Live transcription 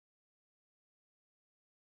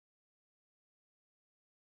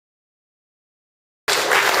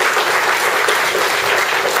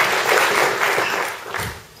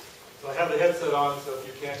headset on, so if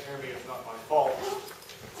you can't hear me, it's not my fault.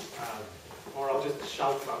 Or I'll just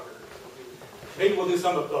shout louder. Maybe we'll do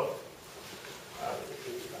some of both.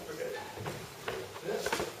 Okay.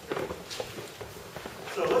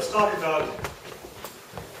 So let's talk about,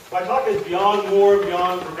 my talk is beyond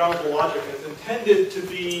programmable logic. It's intended to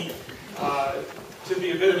be a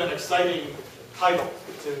bit of an exciting title,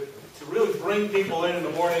 to really bring people in the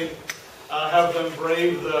morning, have them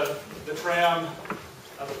brave the tram,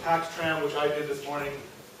 the packed tram, which I did this morning,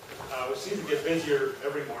 which seems to get busier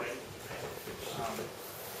every morning.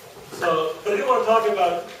 But I do want to talk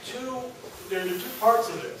about there are two parts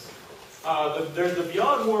of this. There's the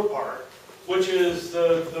beyond Moore part, which is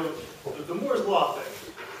the Moore's Law thing.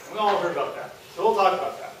 We all heard about that, so we'll talk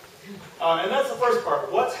about that. And that's the first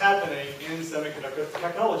part. What's happening in semiconductor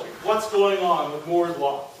technology? What's going on with Moore's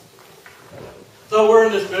Law? So we're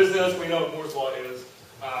in this business. We know what Moore's Law is.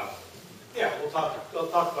 Yeah, we'll talk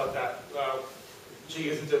about that. Gee,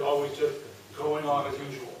 isn't it always just going on as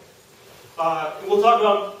usual? We'll talk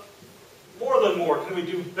about more than Moore. Can we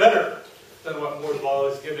do better than what Moore's Law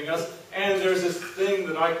is giving us? And there's this thing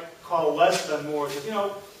that I call less than Moore.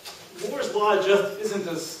 That, Moore's Law just isn't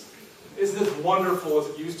as wonderful as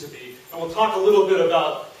it used to be. And we'll talk a little bit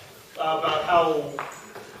about how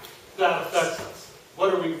that affects us.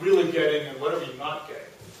 What are we really getting and what are we not getting?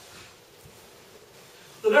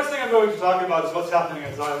 The next thing I'm going to talk about is what's happening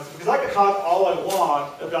in Xilinx, because I could talk all I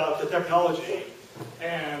want about the technology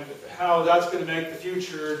and how that's going to make the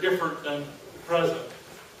future different than the present.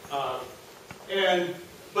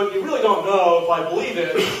 But you really don't know if I believe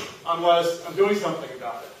it unless I'm doing something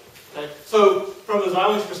about it. Okay? So from the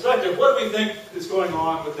Xilinx perspective, what do we think is going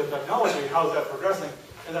on with the technology? How is that progressing?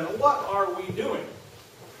 And then what are we doing?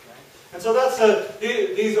 Okay? And so that's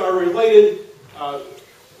these are related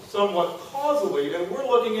somewhat causally, and we're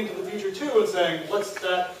looking into the future too and saying, what's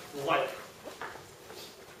that like?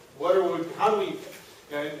 How do we,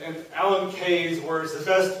 and Alan Kay's words, the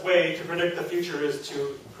best way to predict the future is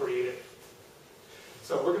to create it.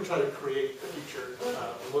 So we're going to try to create the future,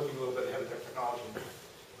 looking a little bit ahead of technology.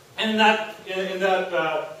 And in that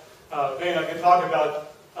vein, I can talk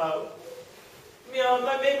about,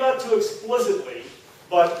 maybe not too explicitly,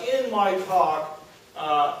 but in my talk,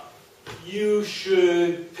 you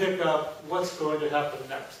should pick up what's going to happen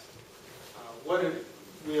next. I'm going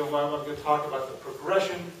to talk about the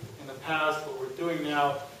progression in the past, what we're doing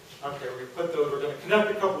now. Okay, we're going to connect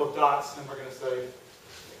a couple of dots, and we're going to say,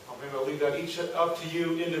 maybe I'll leave that each up to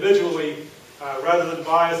you individually, rather than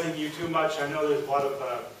biasing you too much. I know there's a lot of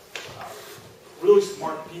really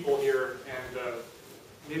smart people here, and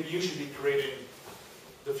maybe you should be creating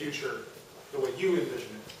the future the way you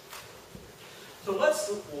envision it. So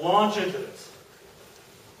let's launch into this.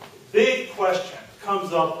 Big question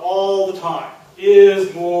comes up all the time.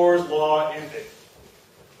 Is Moore's Law ending?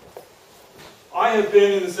 I have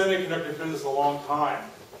been in the semiconductor business a long time.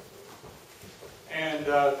 And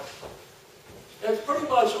that's pretty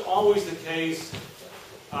much always the case.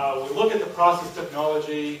 We look at the process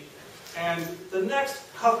technology, and the next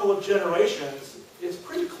couple of generations, it's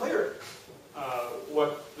pretty clear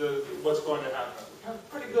what's going to happen. We have a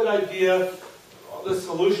pretty good idea of the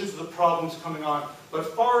solutions to the problems coming on,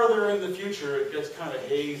 but farther in the future, it gets kind of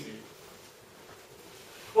hazy.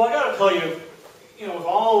 Well, I got to tell you, with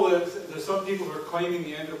all this, there's some people who are claiming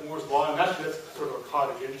the end of Moore's Law, and that's sort of a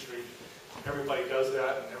cottage industry. Everybody does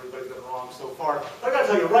that, and everybody's been wrong so far. But I got to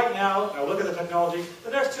tell you, right now, when I look at the technology,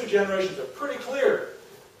 the next two generations are pretty clear.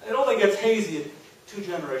 It only gets hazy 2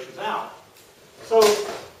 generations out. So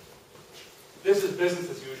this is business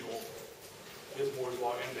as usual. Is Moore's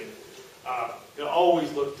Law ending? It always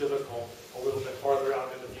looks difficult a little bit farther out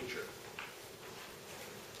in the future.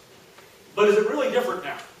 But is it really different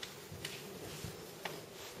now?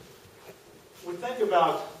 We think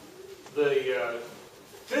about the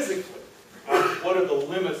physically. What are the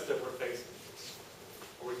limits that we're facing?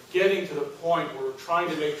 We're getting to the point where we're trying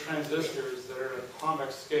to make transistors that are at an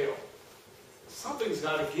atomic scale. Something's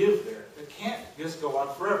got to give there. It can't just go on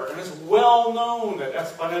forever. And it's well known that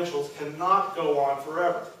exponentials cannot go on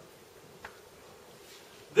forever.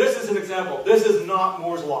 This is an example. This is not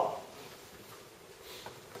Moore's Law.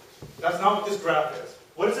 That's not what this graph is.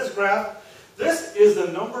 What is this graph? This is the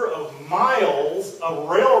number of miles of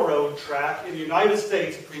railroad track in the United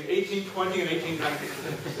States between 1820 and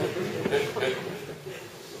 1890.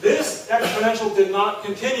 This exponential did not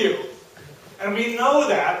continue. And we know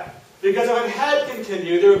that because if it had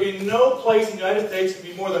continued, there would be no place in the United States to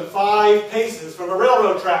be more than 5 paces from a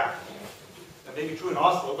railroad track. That may be true in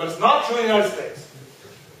Oslo, but it's not true in the United States.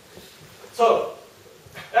 So,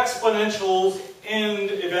 exponentials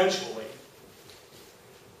end eventually.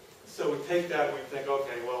 So we take that and we think,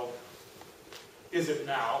 okay, well, is it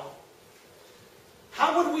now?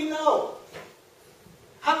 How would we know?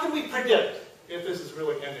 How can we predict if this is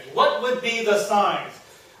really ending? What would be the signs?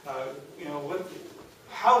 How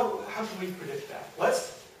can we predict that?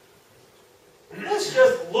 Let's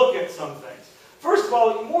just look at some things. First of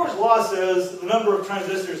all, Moore's law says the number of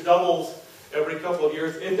transistors doubles every couple of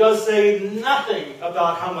years. It does say nothing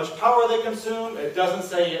about how much power they consume. It doesn't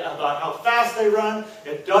say about how fast they run.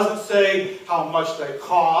 It doesn't say how much they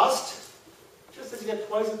cost. It just says you get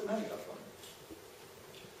twice as many of them.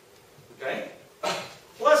 Okay?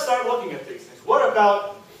 Well, let's start looking at these things. What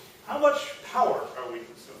about how much power are we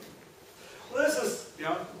consuming? Well, this is,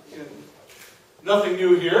 nothing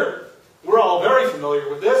new here. We're all very familiar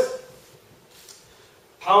with this.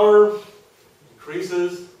 Power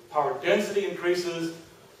increases, power density increases.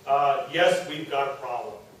 Yes, we've got a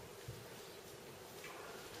problem.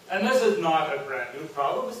 And this is not a brand new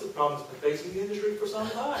problem. This is a problem that's been facing the industry for some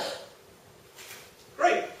time.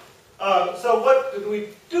 Great. So what do we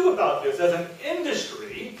do about this as an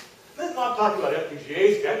industry? Let's not talk about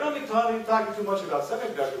FPGAs yet. I'm not talking too much about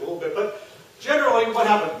semiconductor a little bit, but generally what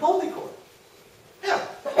happens? Multi-core. Yeah.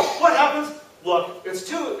 What happens? Look,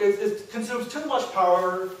 it consumes too much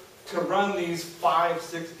power to run these 5,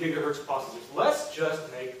 6 gigahertz processors. Let's just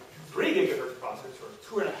make 3 gigahertz processors,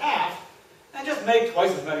 or 2.5, and just make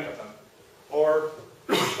twice as many of them. Or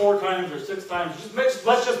 4 times or 6 times.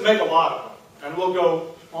 Let's just make a lot of them. And we'll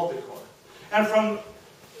go multi-core. And from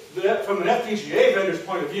an FPGA vendor's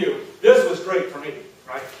point of view, this was great for me,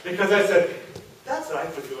 right? Because I said, that's what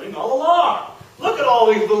I've been doing all along. Look at all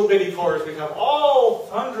these little bitty cores. We have all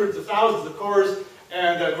hundreds of thousands of cores,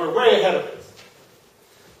 and we're way ahead of this.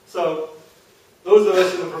 So, those of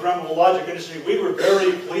us in the programmable logic industry, we were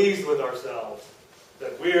very pleased with ourselves.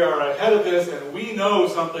 That we are ahead of this, and we know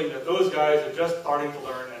something that those guys are just starting to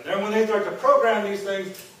learn. And then when they start to program these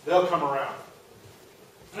things, they'll come around.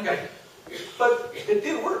 Okay, but it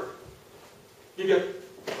did work. You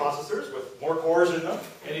get processors with more cores in them,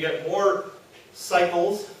 and you get more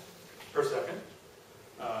cycles per second.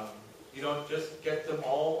 You don't just get them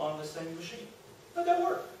all on the same machine. But that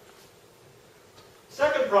worked.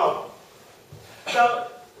 Second problem. Now,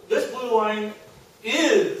 this blue line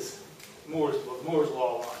is Moore's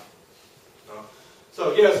law line.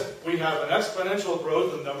 So yes, we have an exponential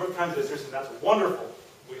growth in the number of transistors, and that's wonderful.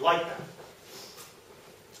 We like that.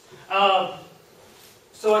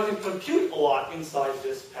 So I can compute a lot inside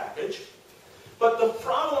this package. But the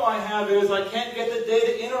problem I have is I can't get the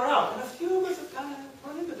data in or out. And a few of us have kind of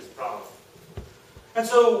run into this problem. And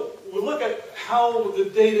so we look at how the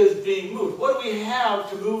data is being moved. What do we have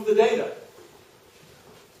to move the data?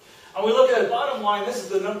 And we look at the bottom line, this is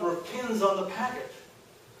the number of pins on the package.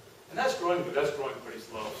 And that's growing, but that's growing pretty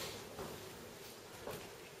slow.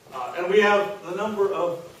 And we have the number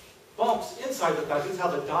of bumps inside the package. This is how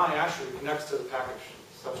the die actually connects to the package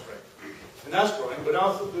substrate. And that's growing, but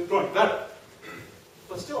also growing better.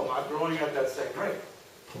 But still not growing at that same rate.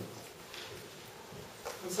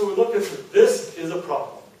 And so we look at this is a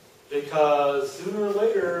problem. Because sooner or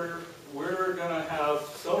later, we're going to have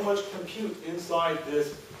so much compute inside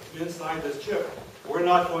this chip, we're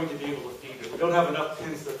not going to be able to feed it. We don't have enough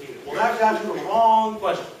pins to feed it. Well, that's actually the wrong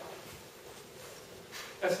question.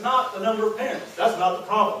 That's not the number of pins. That's not the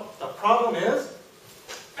problem. The problem is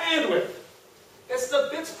bandwidth. It's the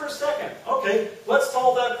bits per second. Okay, let's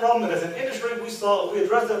solve that problem. And as an industry, we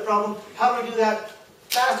address that problem. How do we do that?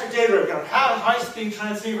 Faster data rate. We're going to have high-speed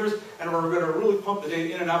transceivers, and we're going to really pump the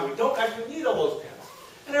data in and out. We don't actually need all those pins.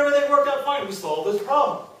 And everything worked out fine. We solved this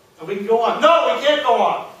problem. And we can go on. No, we can't go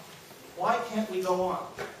on. Why can't we go on?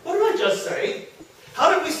 What did I just say?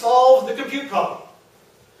 How did we solve the compute problem?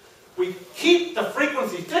 We keep the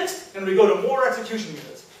frequency fixed, and we go to more execution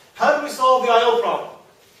units. How do we solve the I/O problem?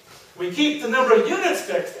 We keep the number of units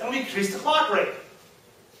fixed, and we increase the clock rate.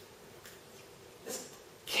 This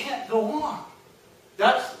can't go on.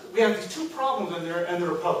 We have these two problems, and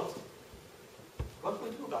they're opposed. What do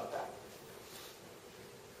we do about that?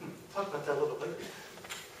 Talk about that a little bit later.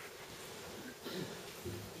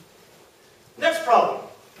 Next problem.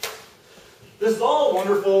 This is all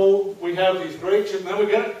wonderful. We have these great chips. Now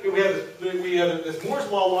we have this Moore's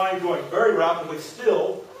law line going very rapidly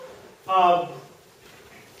still,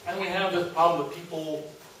 and we have this problem with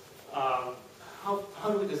people. How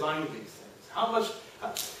do we design these things? How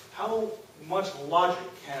much logic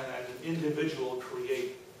can an individual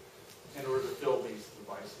create in order to build these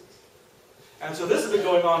devices? And so this has been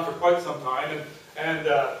going on for quite some time, and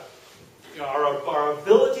our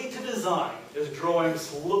ability to design is growing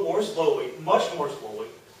more slowly, much more slowly,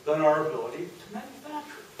 than our ability to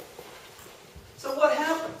manufacture. So what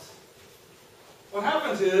happens? what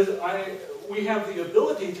happens is we have the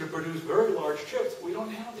ability to produce very large chips. We don't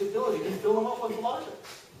have the ability to fill them up with logic.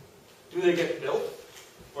 Do they get built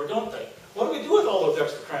or don't they? What do we do with all those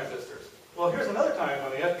extra transistors? Well, here's another time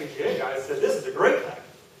when the FPGA guy said, this is a great thing.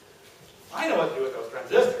 I know what to do with those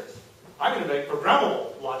transistors. I'm going to make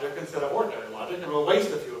programmable logic instead of ordinary logic, and we'll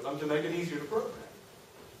waste a few of them to make it easier to program.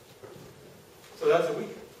 So that's what we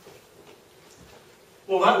do.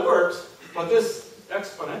 Well, that works, but this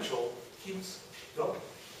exponential keeps going.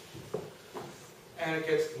 And it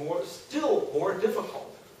gets still more difficult.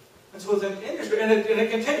 And so it's an industry, and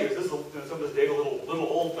it continues. This is, some of this data a little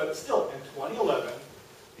old, but still, in 2011,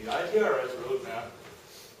 the ITRS roadmap,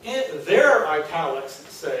 their italics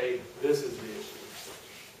say this is the issue.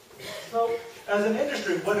 So, as an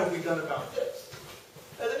industry, what have we done about this?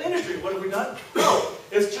 As an industry, what have we done? No,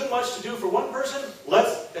 it's too much to do for one person.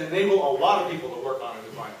 Let's enable a lot of people to work on a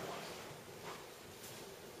design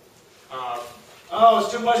at once. Oh,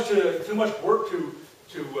 it's too much work to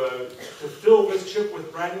fill this chip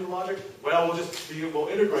with brand new logic. Well, we'll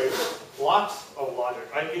integrate blocks of logic,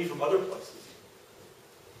 IP from other places.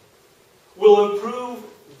 We'll improve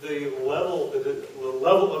the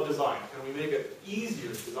level of design. Can we make it easier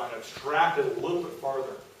to design, abstract it a little bit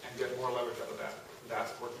farther, and get more leverage out of that?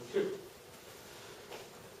 That's working too.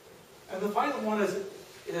 And the final one is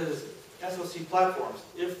SoC platforms.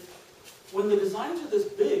 When the designs are this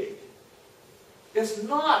big, it's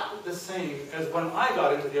not the same as when I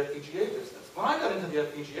got into the FPGA business. When I got into the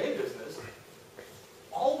FPGA business,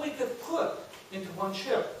 all we could put into one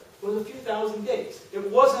chip was a few thousand gates. It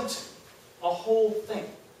wasn't a whole thing.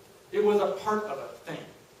 It was a part of a thing.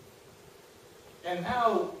 And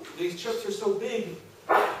now these chips are so big,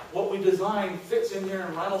 what we design fits in there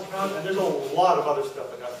and rattles around, and there's a lot of other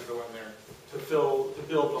stuff that has to go in there to build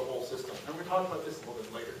the whole system. And we're talking about this a little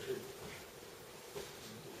bit later too.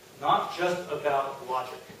 Not just about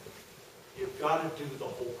logic. You've got to do the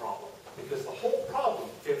whole problem, because the whole problem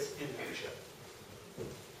fits in the chip.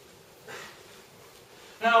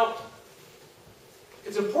 Now,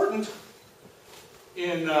 it's important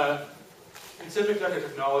in semiconductor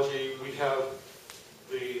technology, we have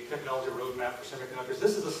the technology roadmap for semiconductors.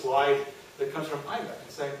 This is a slide that comes from IMEC and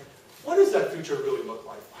saying, what does that future really look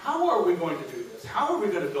like? How are we going to do this? How are we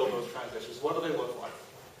going to build those transistors? What do they look like?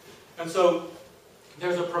 And so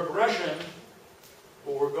there's a progression.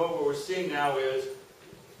 What we're seeing now is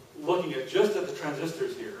looking at just at the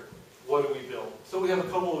transistors here. What do we build? So we have a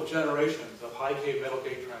couple of generations of high-K metal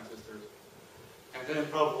gate transistors, and then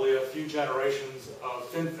probably a few generations of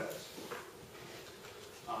FinFETs.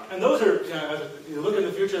 And those are, as you look in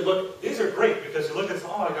the future, these are great because you look at,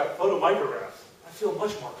 oh, I got photomicrographs. I feel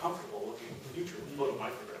much more comfortable looking in the future with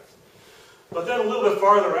photomicrographs. But then a little bit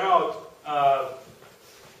farther out,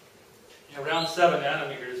 around 7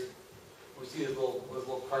 nanometers, we see this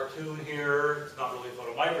little cartoon here. It's not really a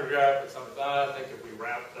photomicrograph, it's something like that. I think if we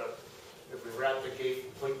wrap the gate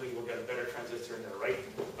completely, we'll get a better transistor in there, right?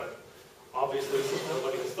 But obviously,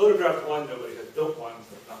 nobody has photographed one, nobody has built one,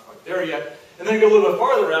 so it's not quite there yet. And then you go a little bit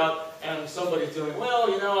farther out, and somebody's doing,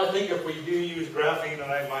 well, I think if we do use graphene,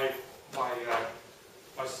 and my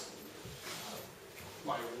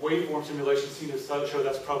waveform simulation seems to show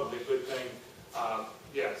that's probably a good thing.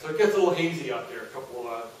 Yeah, so it gets a little hazy out there,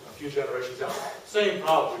 a few generations out. Same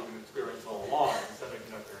problem we've been experiencing all along in the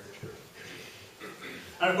semiconductor industry.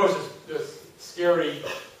 And of course, this scary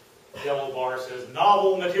yellow bar says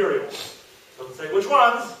novel materials. Doesn't say which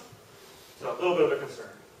ones, so a little bit of a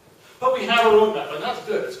concern. But we have a roadmap, and that's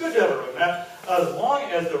good. It's good to have a roadmap, as long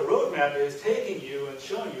as the roadmap is taking you and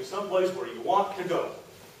showing you someplace where you want to go.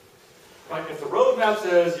 Right? If the roadmap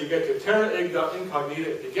says you get to terra incognita,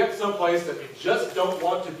 if you get someplace that you just don't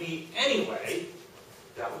want to be anyway,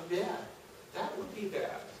 that would be bad. That would be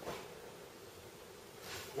bad.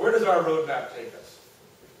 Where does our roadmap take us?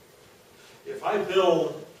 If I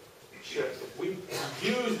build chips, if we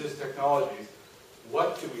use these technologies,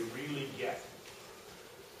 what do we really get?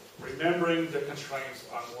 Remembering the constraints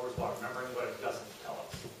on Moore's Law, remembering what it doesn't tell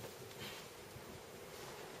us.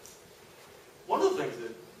 One of the things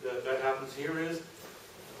that happens here is,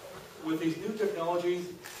 with these new technologies,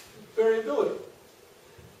 variability.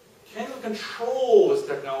 Can we control this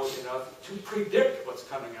technology enough to predict what's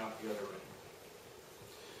coming out the other end?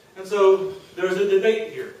 And so there's a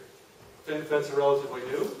debate here. FinFETs are relatively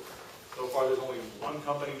new. So far there's only one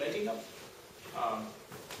company making them.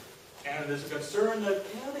 And there's a concern that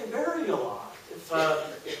they vary a lot.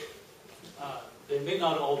 They may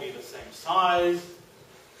not all be the same size.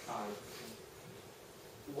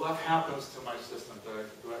 What happens to my system?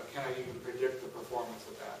 Can I even predict the performance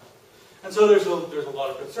of that? And so there's a lot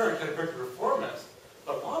of concern. Can I predict the performance?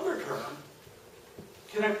 But longer term,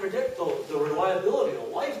 can I predict the reliability, the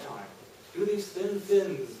lifetime? Do these thin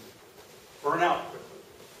fins burn out quickly?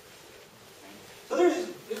 So there's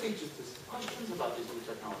just these questions about these new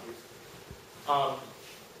technologies.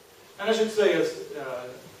 And I should say, as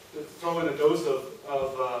throw in a dose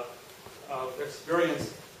of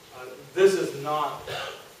experience, this is not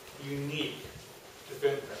unique to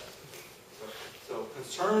FinFETs. So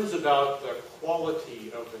concerns about the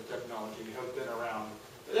quality of the technology have been around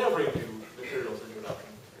with every new materials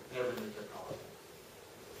introduction and every new technology.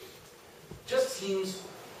 Just seems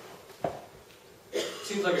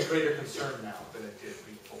like a greater concern now than it did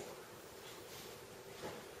before.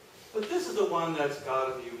 But this is the one that's got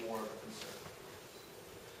to be more of a concern.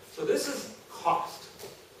 So this is cost.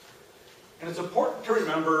 And it's important to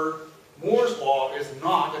remember Moore's law is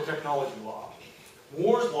not a technology law.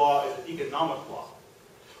 Moore's law is an economic law.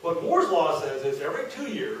 What Moore's law says is every 2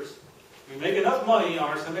 years, we make enough money on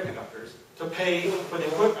our semiconductors to pay for the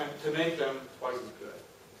equipment to make them twice as good.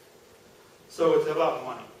 So it's about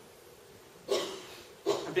money.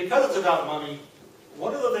 And because it's about money,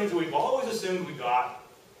 one of the things that we've always assumed we got,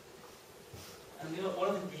 and one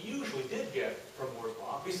of the things we usually did get from Moore's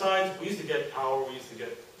law, besides we used to get power, we used to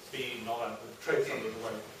get speed and all that, the trade some of it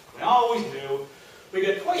away. We always knew we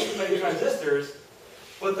get twice as many transistors,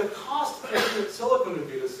 but the cost of silicon would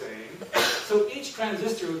be the same, so each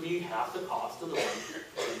transistor would be half the cost of the one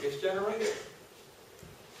that gets generated.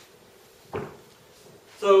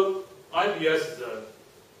 So IBS is a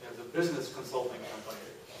business consulting company,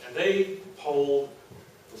 and they hold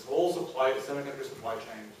this whole semiconductor supply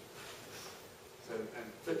chain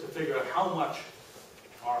to figure out how much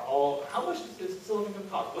is silicon going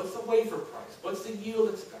to cost? What's the wafer price? What's the yield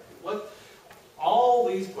expected? All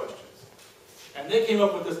these questions. And they came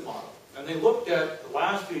up with this model. And they looked at the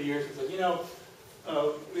last few years and said,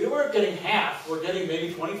 we weren't getting half. We're getting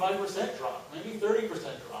maybe 25% drop, maybe 30%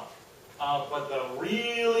 drop. But the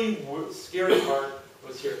really scary part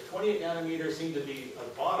was here. 28 nanometer seemed to be at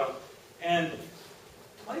the bottom. And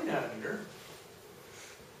 20 nanometer,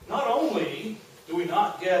 not only do we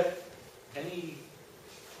not get any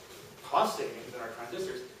cost savings in our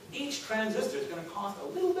transistors, each transistor is going to cost a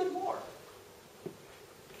little bit more.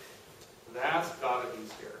 That's got to be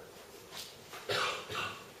scary.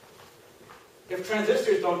 If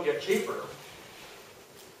transistors don't get cheaper,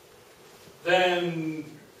 then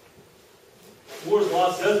Moore's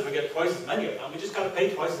law says we get twice as many of them. We just got to pay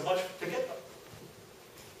twice as much to get them.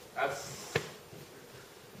 That's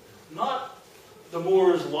not the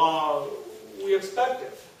Moore's law we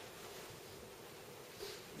expected.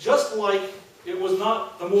 Just like it was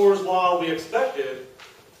not the Moore's law we expected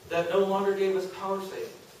that no longer gave us power savings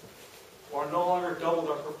or no longer doubled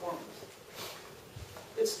our performance.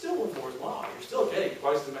 It's still a Moore's law. You're still getting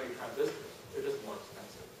twice as many transistors. They're just more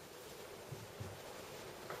expensive.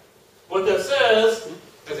 What that says,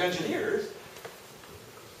 as engineers,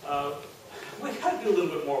 we've got to do a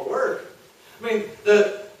little bit more work. I mean,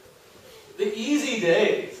 the easy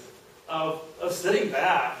days of sitting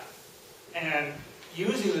back and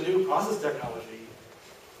using the new process technology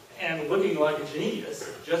and looking like a genius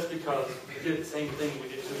just because we did the same thing we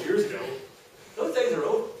did 2 years ago, those days are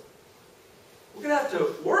over. We're going to have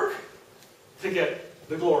to work to get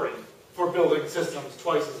the glory for building systems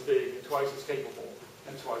twice as big and twice as capable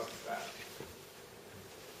and twice as fast.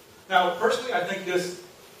 Now, personally, I think this,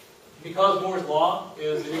 because Moore's law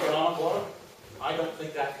is an economic law, I don't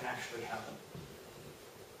think that can actually happen.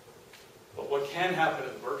 But what can happen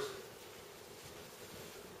is worse.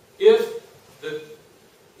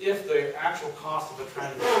 If the actual cost of the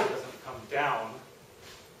transistor doesn't come down,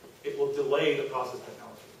 it will delay the process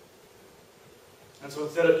technology. And so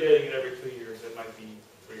instead of getting it every 2 years, it might be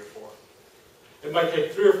 3 or 4. It might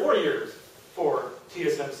take 3 or 4 years for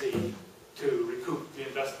TSMC to recoup the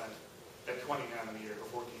investment at 20 nanometer or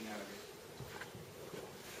 14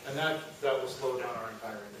 nanometer. And that will slow down our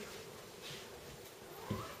entire industry.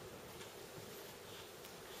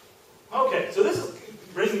 Okay, so this is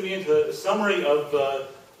bringing me into a summary of the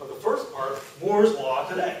first part, Moore's law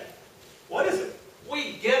today. What is it?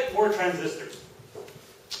 We get more transistors.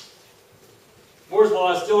 Moore's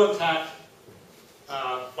law is still intact.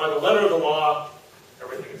 By the letter of the law,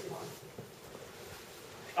 everything is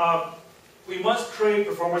fine. We must trade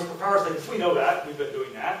performance for power savings. We know that. We've been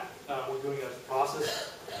doing that. We're doing it at the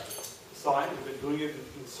process side. We've been doing it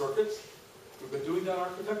in circuits. We've been doing that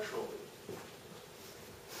architecturally.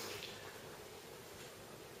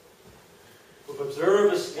 We've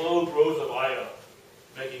observed a slow growth of I/O,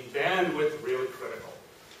 making bandwidth really critical.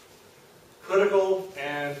 Critical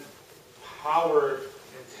and power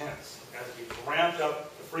intense as we've ramped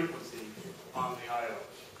up the frequency on the I/O.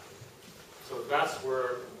 So that's where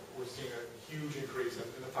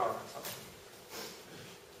find something.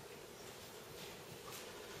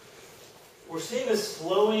 We're seeing a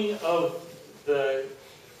slowing of the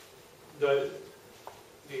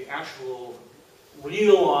actual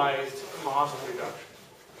realized cost reduction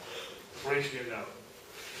for each new node.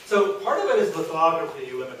 So part of it is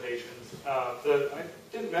lithography limitations that I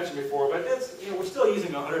didn't mention before, but it's, we're still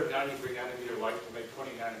using 193 nanometer light to make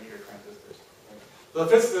 20 nanometer transistors. So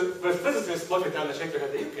the physicists look at that and they shake their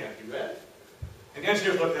head, you can't do that. And the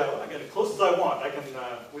engineers look at it, well, I get as close as I want.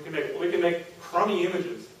 We can make crummy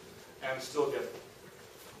images and still get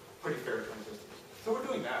pretty fair transistors. So we're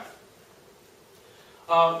doing that.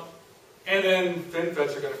 And then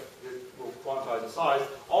FinFETs will quantize the size.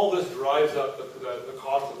 All this drives up the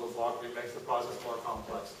cost of lithography, makes the process more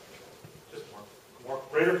complex. Just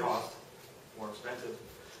greater cost, more expensive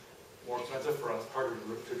for us, harder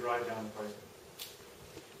to drive down the price.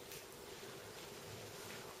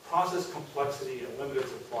 Process complexity and limited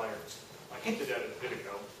suppliers. I hinted at it a bit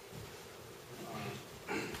ago.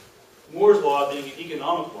 Moore's law being an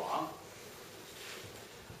economic law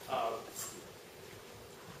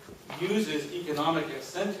uses economic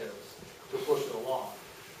incentives to push it along.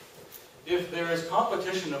 If there is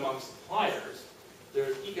competition among suppliers, there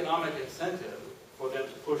is economic incentive for them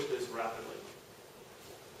to push this rapidly.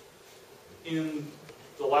 In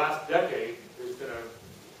the last decade, there's been a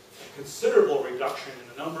considerable reduction in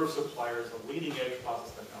the number of suppliers of leading-edge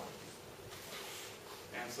process technologies.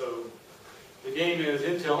 And so the game is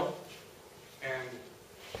Intel and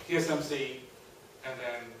TSMC and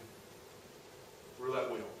then roulette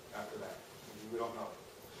wheel after that. We don't know.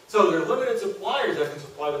 So there are limited suppliers that can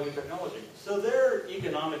supply the new technology. So their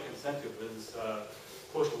economic incentive is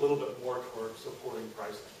pushed a little bit more toward supporting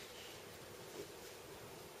pricing.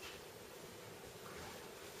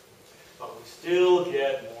 But we still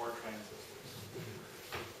get more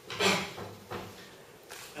transistors.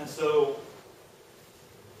 And so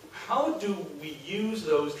how do we use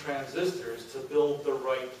those transistors to build the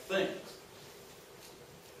right things?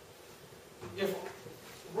 If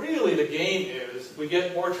really the game is we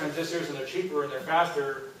get more transistors and they're cheaper and they're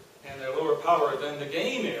faster and they're lower power, then the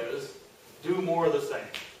game is do more of the same.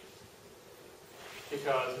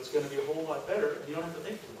 Because it's going to be a whole lot better and you don't have to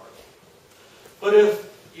think too hard. But if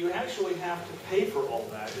you actually have to pay for all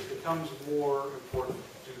that, it becomes more important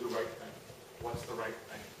to do the right thing. What's the right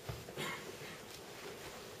thing?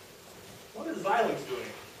 What is Xilinx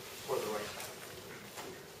doing for the right thing?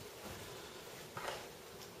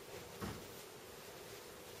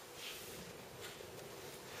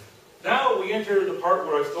 Now we enter the part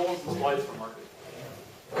where I've stolen some slides from Mark.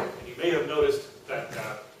 And you may have noticed that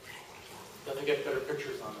they get better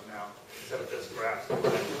pictures on them now instead of just graphs.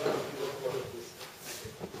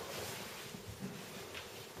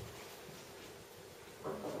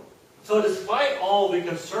 So despite all the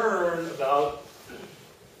concern about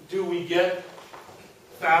do we get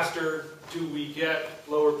faster, do we get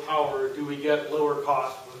lower power, do we get lower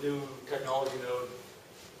cost with new technology node,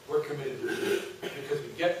 we're committed to it because we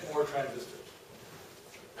get more transistors.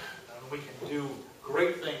 And we can do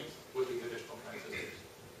great things with these additional transistors.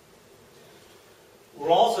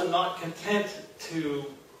 We're also not content to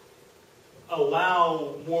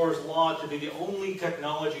allow Moore's law to be the only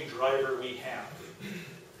technology driver we have.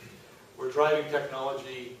 We're driving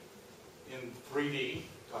technology in 3D,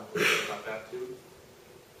 talked about that too.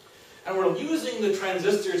 And we're using the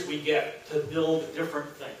transistors we get to build different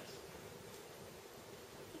things.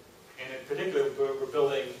 And in particular, we're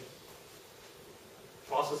building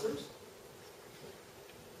processors,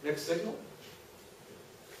 mixed signal.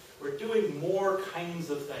 We're doing more kinds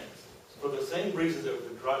of things for the same reasons that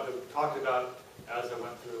we talked about as I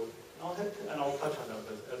went through. And I'll touch on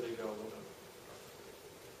those as they go a little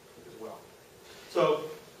bit as well. So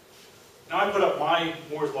now I put up my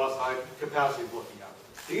Moore's law side capacity looking up.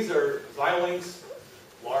 These are Xilinx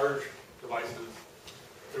large devices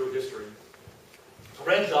through history. The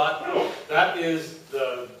red dot, that is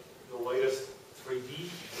the latest 3D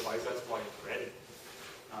device. That's why it's red.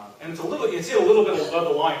 And it's a little, you can see a little bit above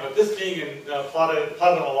the line, but this being in plotted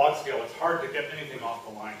on a log scale, it's hard to get anything off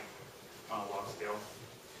the line on a log scale.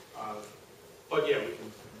 But yeah,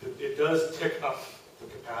 it does tick up the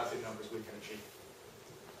capacity numbers we can achieve.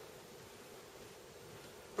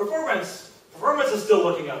 Performance is still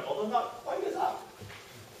looking up, although not quite as up.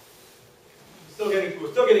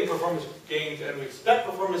 We're still getting performance gains, and we expect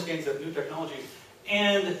performance gains of new technologies,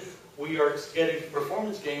 and we are getting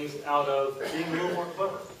performance gains out of being a little more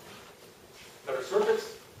clever. Better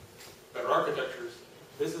circuits, better architectures.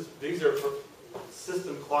 These are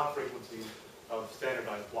system clock frequencies of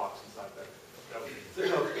standardized blocks inside there.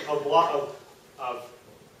 There's a block of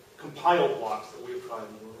compiled blocks that we've tried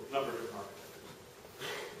in the world. number of different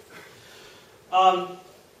architectures.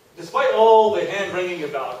 Despite all the hand-wringing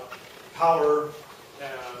about power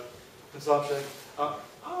consumption,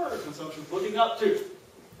 power consumption is looking up too.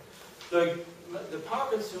 The power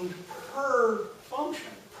consumed per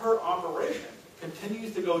function, per operation,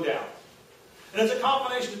 continues to go down. And it's a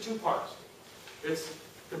combination of two parts. It's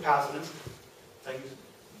capacitance.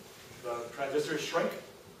 The transistors shrink.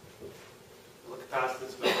 The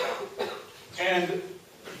capacitance goes down. And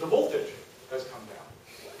the voltage has come down.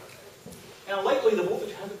 And lately, the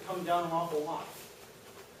voltage hasn't come down an awful lot.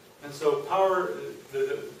 And so power,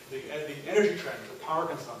 the energy trend, the power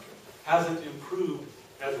consumption, hasn't improved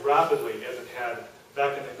as rapidly as it had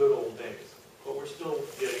back in the good old days. But we're still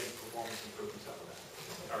getting performance improvements out of that,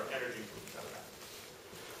 or energy improvements out of that.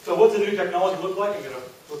 So what's the new technology look like? I'm going to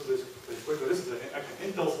look at this pretty quickly. This is actually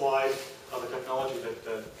an Intel slide of the technology that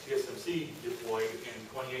TSMC deployed in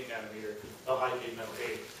 28 nanometer, the high-k metal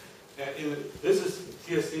gate. And this is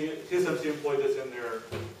TSMC employed this in their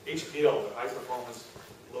HPL, the high-performance,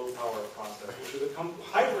 low-power process, which is a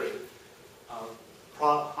hybrid,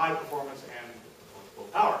 high performance and low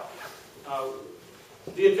power.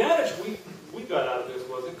 The advantage we got out of this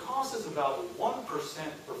was it cost us about 1%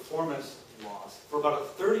 performance loss for about a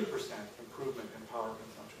 30% improvement in power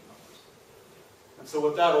consumption numbers. And so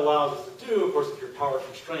what that allows us to do, of course, if you're power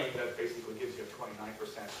constrained, that basically gives you a 29%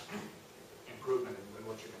 improvement in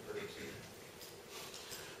what you can produce.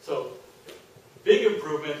 So, big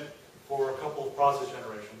improvement for a couple of process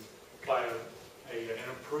generations by an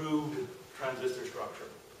improved transistor structure.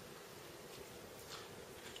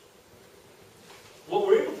 What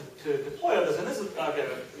we're able to deploy on this, and this is again,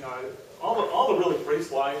 all the really pretty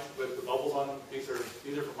slides with the bubbles on them. These are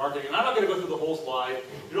for marketing, and I'm not going to go through the whole slide.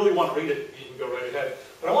 If you really want to read it, you can go right ahead.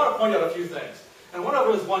 But I want to point out a few things, and one of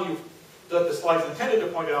them is one that the slide's intended to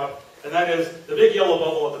point out, and that is the big yellow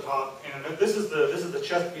bubble at the top. And this is the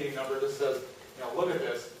chest beating number that says, look at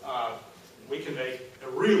this. We can make a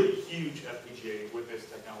really huge FPGA with this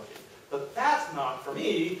technology. But that's not, for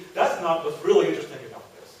me, that's not what's really interesting about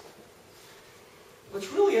this.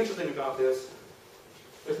 What's really interesting about this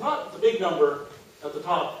is not the big number at the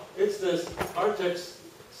top. It's this RTX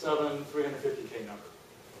 7 350K number.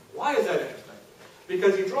 Why is that interesting?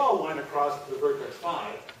 Because you draw a line across the vertex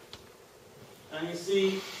 5, and you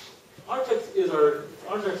see RTX is our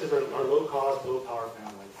low-cost, low-power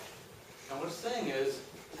family. And what it's saying is,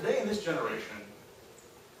 today in this generation,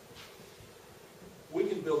 we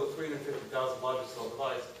can build a 350,000 logic cell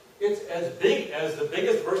device. It's as big as the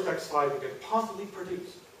biggest Vertex 5 we could possibly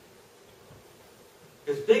produce.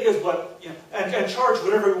 As big as what, and charge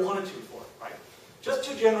whatever we wanted to for it, right? Just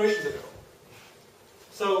 2 generations ago.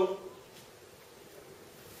 So,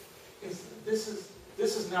 this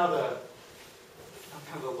is now the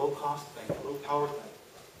kind of the low-cost thing, the low-power thing.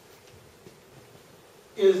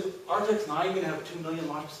 Is RTX 9 going to have a 2 million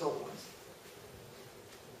logic cell device?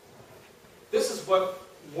 This is what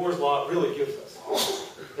Moore's Law really gives us.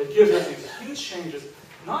 It gives us these huge changes,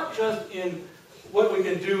 not just in what we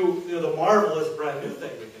can do, the marvelous brand new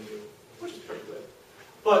thing we can do, which is pretty good,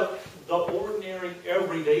 but the ordinary,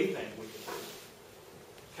 everyday thing we can do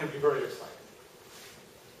can be very exciting.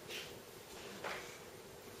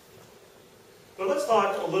 But let's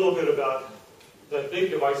talk a little bit about the big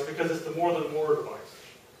device, because it's the more than more device.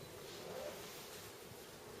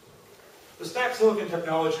 The stacked silicon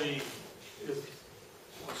technology is,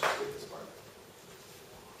 let's just take this part.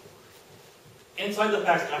 Inside the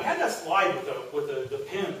package, I had that slide with the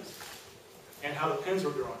pins and how the pins were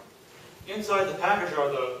growing. Inside the package are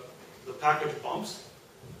the package bumps,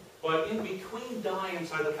 but in between die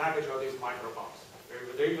inside the package are these micro bumps.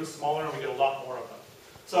 They're even smaller, and we get a lot more of them.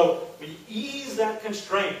 So we ease that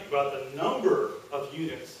constraint about the number of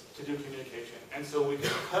units to do communication, and so we can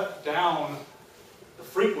cut down the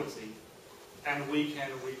frequency, and we can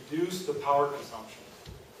reduce the power consumption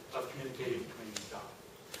of communicating between these die.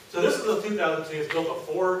 So this is the 2002. It's built of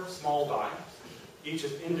 4 small die. Each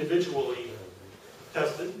is individually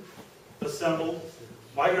tested, assembled,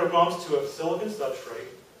 micro bumps to a silicon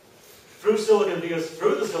substrate, through silicon vias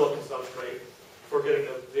through the silicon substrate for getting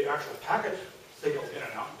the actual packet signals in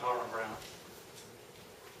and out and power and ground.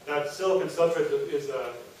 That silicon substrate is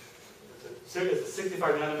a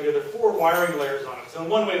 65 nanometer. There are 4 wiring layers on it. So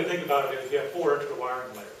one way to think about it is you have 4 extra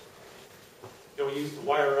wiring layers that we use to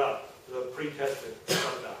wire up the pre-tested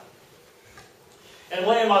die. And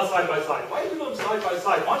lay them out side by side. Why do you do them side by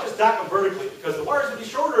side? Why don't you stack them vertically? Because the wires would be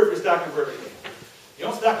shorter if you stack them vertically. You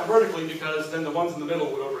don't stack them vertically because then the ones in the middle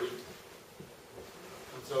would overheat.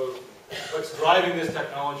 And so what's driving this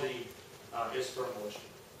technology is thermal issue.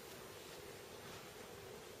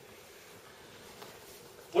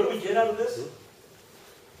 What do we get out of this?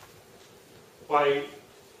 By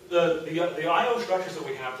the I/O structures that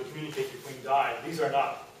we have to communicate between die, these are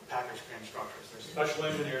not package span structures. They're special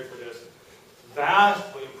engineered for this.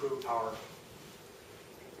 Vastly improved power.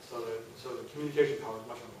 So the communication power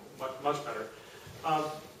is much better.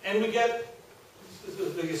 And we get,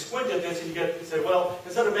 you squint at this and you say, well,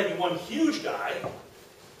 instead of making one huge die,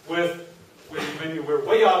 when we're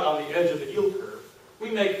way out on the edge of the yield curve,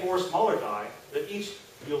 we make 4 smaller die that each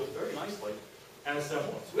yield very nicely and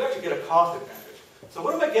assemble them. So we actually get a cost advantage. So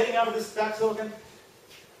what am I getting out of this stacked silicon?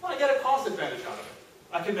 Well, I get a cost advantage out of it.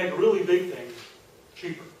 I can make really big things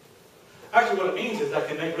cheaper. Actually, what it means is I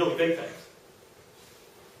can make really big things.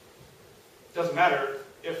 It doesn't matter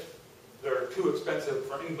if they're too expensive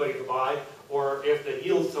for anybody to buy, or if the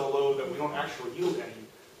yield's so low that we don't actually yield any,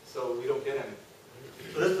 so we don't get any.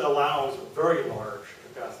 So this allows very large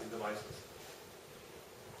capacity devices.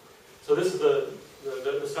 So this is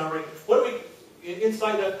the summary. What do we,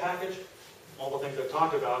 inside that package, all the things I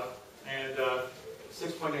talked about, and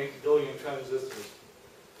 6.8 billion transistors.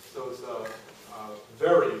 So it's a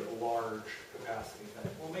very large capacity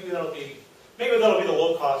thing. Well, maybe that'll be the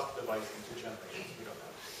low-cost device in 2 generations. We don't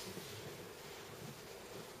know.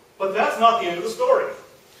 But that's not the end of the story,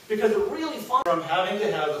 because it really fun from having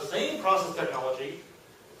to have the same process technology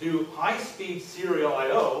do high-speed serial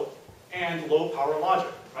I/O and low-power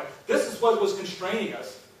logic. Right? This is what was constraining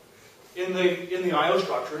us in the I/O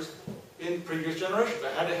structures in previous generations.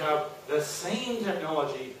 I had to have the same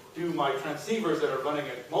technology do my transceivers that are running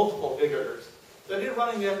at multiple gigahertz. So I did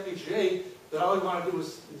running the FPGA, that all I want to do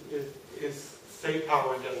is save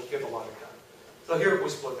power and get the logic done. So here we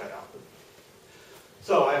split that out.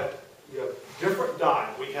 So we have different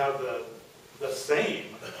die. We have the same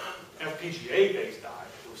FPGA-based die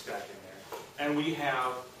we're stacking there, and we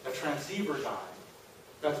have a transceiver die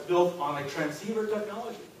that's built on a transceiver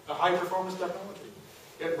technology, a high-performance technology.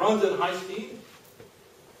 It runs at high speed,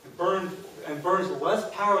 and burns less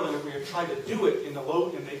power than if we had tried to do it in the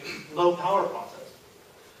low power process.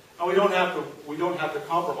 And we don't have to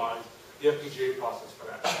compromise the FPGA process for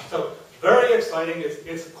that. So very exciting.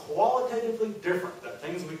 It's qualitatively different than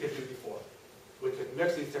things we could do before. We could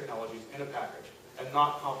mix these technologies in a package and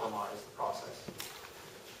not compromise the process.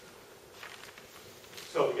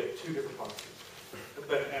 So we get 2 different processes.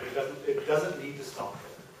 And it doesn't need to stop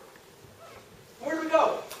there. Where do we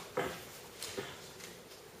go?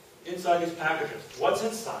 Inside these packages. What's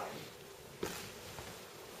inside?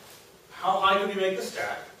 How high do we make the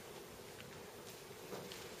stack?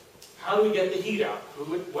 How do we get the heat out?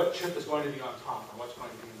 What chip is going to be on top and what's going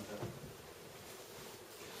to be in the middle?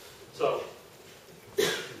 So,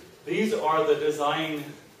 these are the design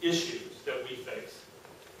issues that we face.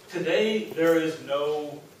 Today, there's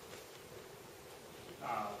no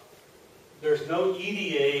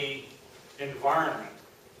EDA environment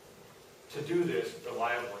to do this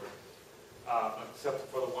reliably, except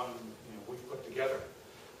for the one we've put together.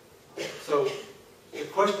 So the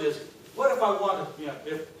question is, what if I want to,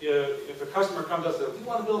 if a customer comes to us and says, we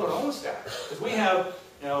want to build our own stack, because we have,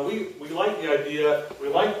 we like the idea, we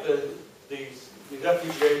like these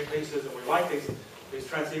FPGA pieces, and we like these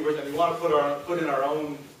transceivers, and we want to put in our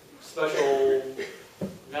own special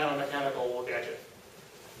nanomechanical gadget.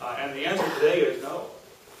 And the answer today is no.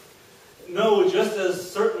 No, just as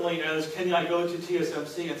certainly as can I go to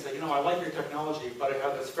TSMC and say, I like your technology, but I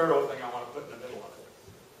have this Faro thing I want to put in the middle of it.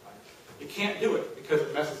 Right? You can't do it because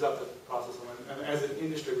it messes up the process, and as an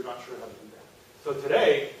industry, we're not sure how to do that. So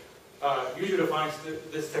today, user defines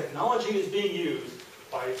this technology is being used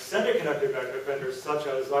by semiconductor vendors such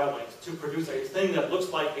as Xilinx to produce a thing that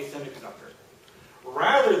looks like a semiconductor,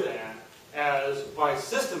 rather than as by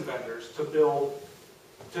system vendors to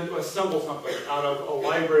assemble something out of a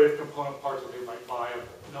library of component parts that they might buy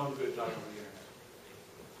of known goods out on the internet.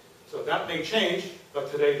 So that may change, but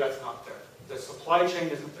today that's not there. The supply chain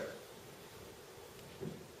isn't there.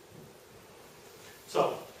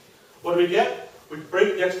 So, what do we get? We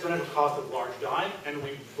break the exponential cost of large die, and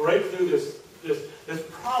we break through this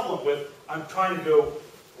problem with, I'm trying to go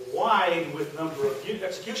wide with number of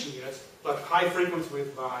execution units, but high frequency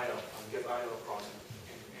with my I/O. I get I/O across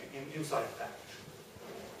inside the package.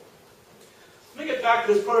 Let me get back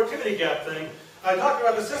to this productivity gap thing. I talked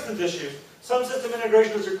about the systems issues. Some system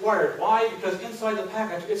integration is required. Why? Because inside the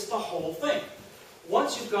package, it's the whole thing.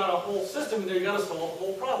 Once you've got a whole system, then you've got to solve a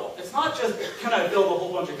whole problem. It's not just, can I build a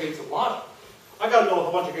whole bunch of gates of logic? I've got to build a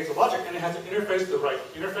whole bunch of gates of logic, and it has to interface to the right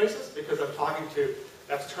interfaces because I'm talking to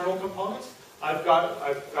external components. I've got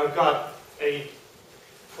a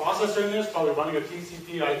processor in this, probably running a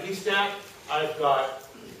TCP/IP stack. I've got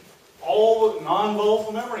all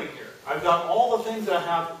non-volatile memory in here. I've got all the things that I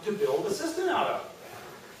have to build a system out of.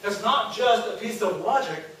 It's not just a piece of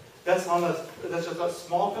logic that's just a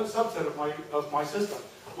small subset of my system,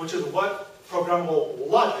 which is what programmable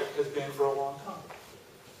logic has been for a long time.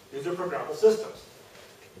 These are programmable systems.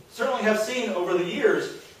 Certainly have seen over the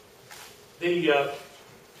years the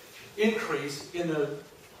increase in the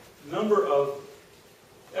number of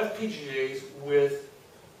FPGAs with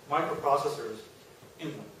microprocessors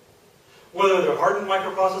in them. Whether they're hardened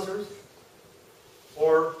microprocessors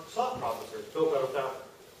or soft processors built out of fabric.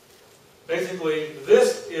 Basically,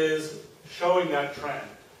 this is showing that trend.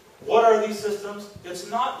 What are these systems? It's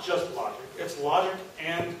not just logic. It's logic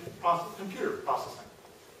and computer processing.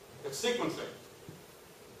 It's sequencing.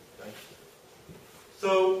 Okay.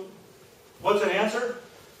 So, what's an answer?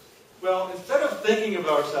 Well, instead of thinking of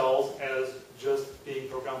ourselves as just being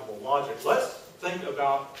programmable logic, let's think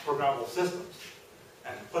about programmable systems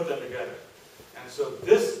and put them together. And so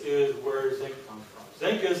this is where Zynq comes from.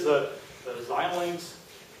 Zynq is the Xilinx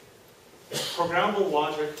programmable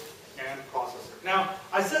logic and processor. Now,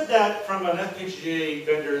 I said that from an FPGA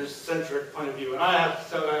vendor-centric point of view, and I have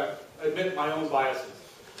to admit my own biases.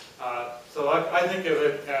 So I think of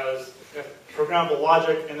it as programmable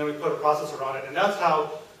logic, and then we put a processor on it, and that's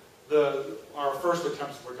how our first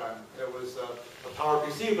attempts were done. It was a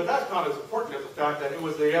PowerPC, but that's not as important as the fact that it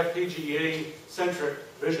was the FPGA-centric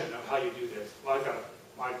vision of how you do this.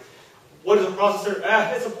 What is a processor?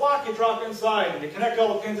 It's a block you drop inside, and you connect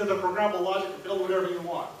all the pins into programmable logic and build whatever you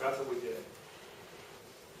want. That's what we did.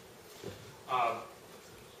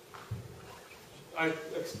 I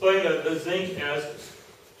explained the Zynq as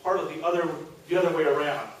part of the other way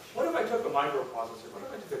around. What if I took a microprocessor? What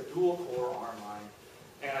if I took a dual-core ARM line,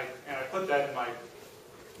 and I put that on my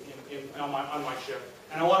chip,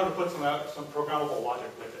 and I wanted to put some programmable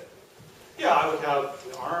logic with it? Yeah, I would have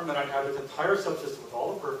the ARM, and I'd have its entire subsystem with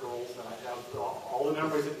all the peripherals, and I'd have all the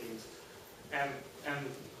memories it needs, and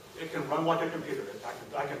it can run like a computer.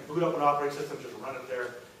 I can boot up an operating system, just run it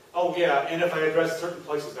there. Oh yeah, and if I address certain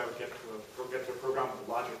places, I would get to programmable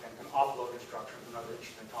logic and can offload instructions and other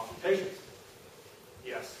interesting computations.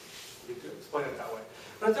 Yes, you could explain it that way.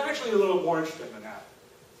 But it's actually a little more interesting than that.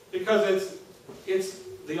 Because it's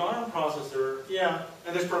the ARM processor, yeah,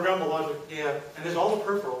 and there's programmable logic, yeah, and there's all the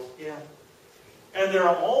peripherals, yeah. And there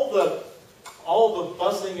are all the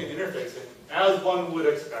busing and interfacing as one would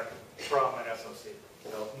expect from an SoC.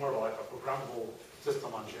 So more like a programmable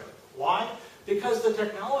system on chip. Why? Because the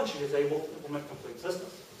technology is able to implement complete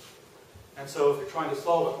systems. And so if you're trying to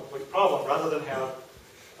solve a complete problem, rather than have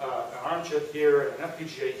an ARM chip here, and an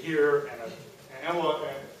FPGA here, and an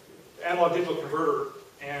analog digital converter,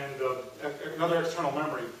 and another external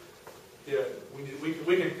memory, yeah,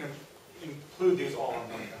 we can include these all in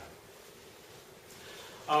one guy.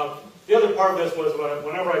 The other part of this was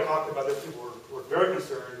whenever I talked about this, people were very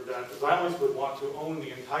concerned that Xilinx would want to own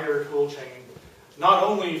the entire tool chain, not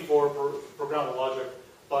only for programmable logic,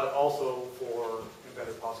 but also for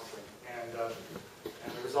embedded processing. And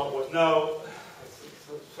the result was no.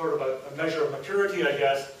 It's sort of a measure of maturity, I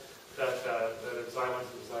guess, that Xilinx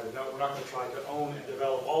decided, no, we're not going to try to own and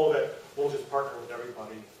develop all of it. We'll just partner with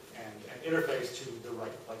everybody and interface to the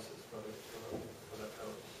right places for the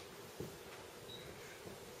code.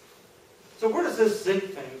 So where does this Zynq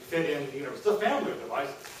thing fit in the universe? It's a family of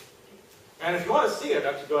devices. And if you want to see it,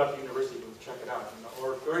 actually go out to the university and check it out.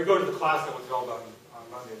 Or go to the class that was held on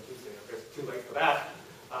Monday and Tuesday. I guess it's too late for that.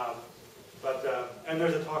 And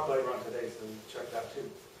there's a talk later on today, so check that too.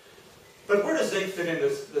 But where does Zynq fit in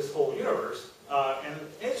this whole universe? And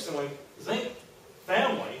interestingly, Zynq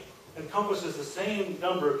family encompasses the same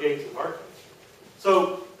number of gates as ARC gates.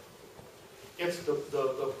 So it's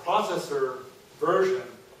the processor version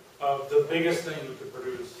of the biggest thing you could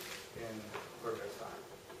produce in Vertex time.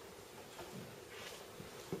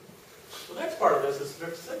 The next part of this is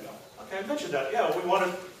fixed signal. Okay, I mentioned that. Yeah,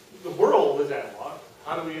 the world is analog.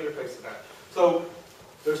 How do we interface to that? So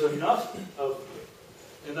there's enough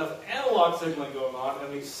analog signaling going on,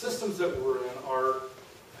 and these systems that we're in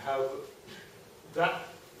have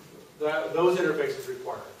those interfaces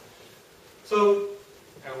required. So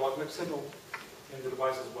analog mixed signal in the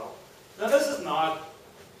device as well. Now this is not,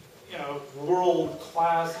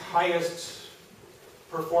 world-class, highest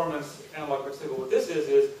performance analog mixed signal. What this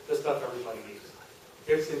is the stuff everybody needs.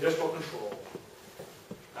 It's industrial control.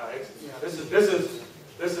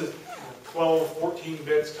 This is 12, 14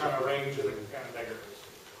 bits kind of range and megahertz.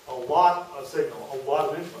 A lot of signal, a lot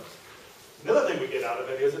of inputs. Another thing we get out of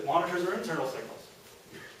it is it monitors our internal signals.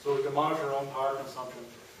 So we can monitor our own power consumption.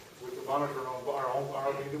 We can monitor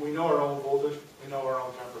we know our own voltage. We know our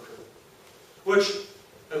own temperature. Which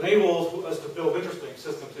enables us to build interesting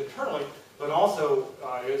systems internally, but also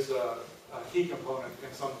is a key component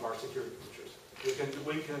in some of our security features.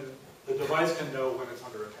 The device can know when it's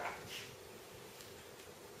under attack.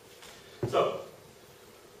 So,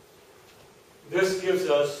 this gives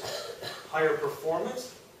us higher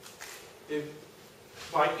performance.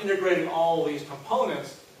 By integrating all these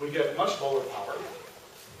components, we get much lower power.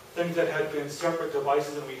 Things that had been separate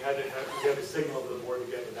devices and we had to signal to the board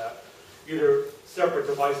to get to that. Either separate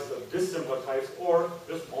devices of dissimilar types or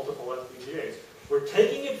just multiple FPGAs. We're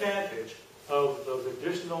taking advantage of those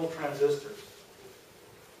additional transistors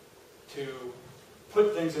to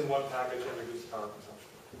put things in one package and reduce power consumption.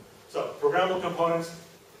 So, programmable components,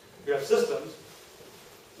 we have systems,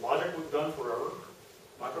 logic we've done forever,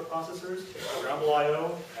 microprocessors, programmable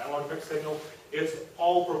I/O, analog mixed signal. It's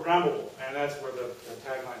all programmable, and that's where the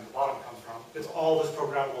tagline at the bottom comes from. It's all this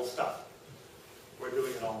programmable stuff. We're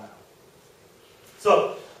doing it all now.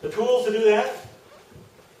 So, the tools to do that.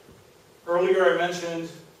 Earlier I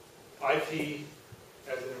mentioned IP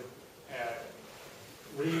as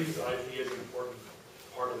Reeves IP is an important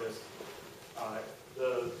part of this.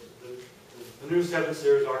 The new 7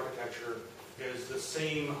 series architecture is the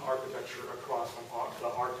same architecture across the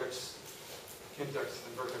Artix, Kintex,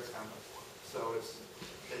 and Vertex family. So it's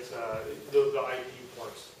the IP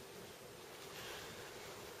ports.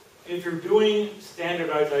 If you're doing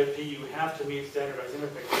standardized IP, you have to meet standardized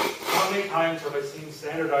interfaces. How many times have I seen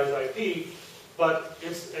standardized IP, but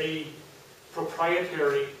it's a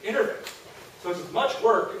proprietary interface? So it's as much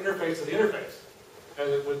work to interface to the interface as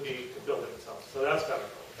it would be to build it itself. So that's got to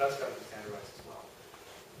be standardized as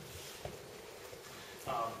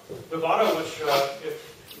well. Vivado, which if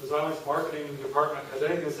the Xilinx marketing department has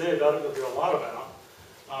anything to say about it, there'll be a lot about.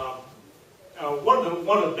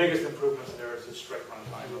 One of the biggest improvements there is the straight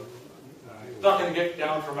runtime. It's not going to get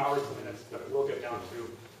down from hours to minutes, but it will get down to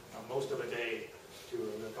most of a day to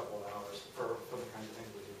a couple of hours for the kinds of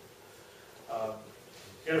things we do.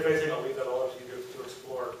 Interfacing, I'll leave that all up to you to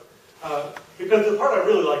explore. Because the part I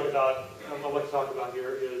really like about, I'd like to talk about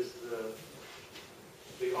here is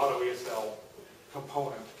the auto ESL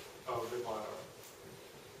component of Vivado.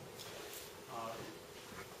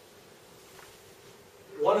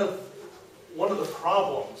 One of the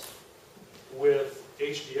problems with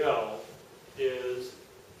HDL is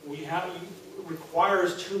it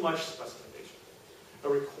requires too much specification. It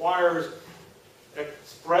requires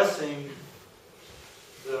expressing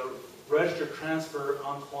the register transfer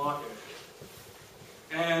on clock input.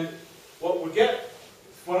 And what we get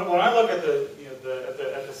when I look at the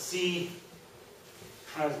C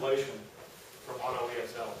translation from auto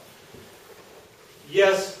ESL,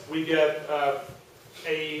 yes, we get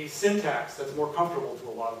a syntax that's more comfortable to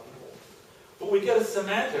a lot of people, but we get a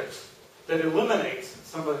semantics that eliminates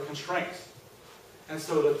some of the constraints. And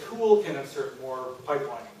so the tool can insert more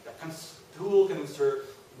pipelining. The tool can insert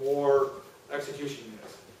more execution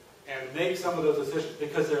units and make some of those decisions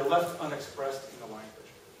because they're left unexpressed in the language.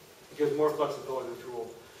 It gives more flexibility to the tool.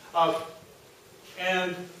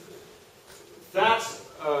 And that's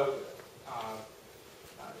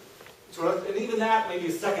and even that may be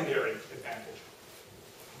a secondary advantage.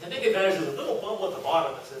 The big advantage is a little bubble at the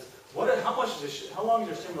bottom that says, how long is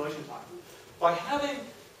your simulation time? By having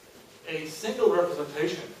a single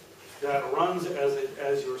representation that runs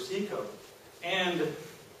as your C code and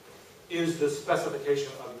is the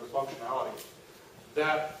specification of your functionality,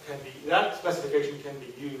 that specification can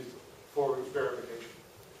be used for verification.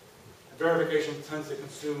 And verification tends to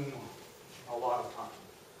consume a lot of time.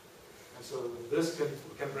 And so this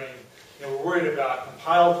can bring, we're worried about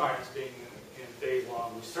compile times being in days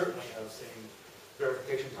long. We certainly have seen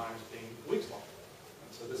verification times being weeks long.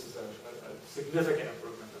 And so this is a significant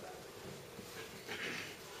improvement to that.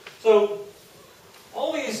 So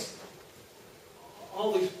all these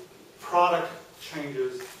product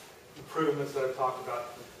changes, improvements that I've talked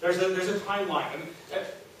about, there's a timeline. And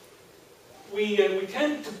we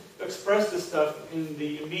tend to express this stuff in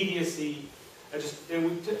the immediacy,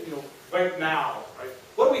 right now, right?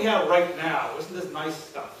 What do we have right now? Isn't this nice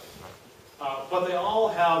stuff? But they all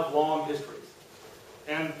have long histories.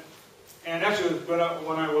 And actually,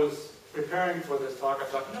 when I was preparing for this talk, I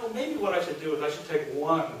thought, maybe what I should do is I should take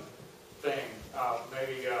one thing,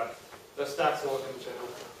 maybe the stack silicon, which I know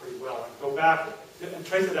pretty well, and go back and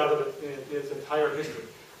trace it out of its entire history.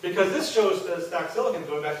 Because this shows the stack silicon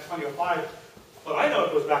going back to 2005, but I know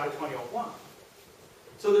it goes back to 2001.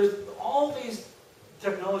 So there's all these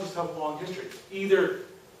technologies have a long history. Either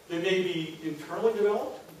they may be internally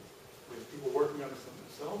developed, with people working on them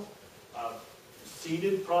themselves,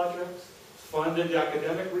 seeded projects, funded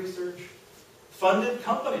academic research, funded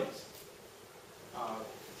companies.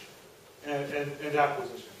 and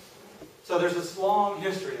acquisitions. So there's this long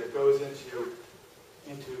history that goes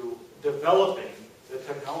into developing the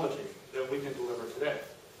technology that we can deliver today.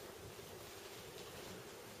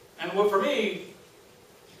 And for me,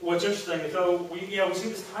 what's interesting is, we see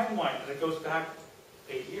this timeline that goes back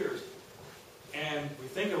 8 years, and we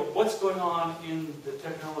think of what's going on in the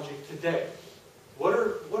technology today. What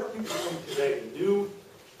are people doing today?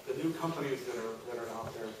 The new companies that are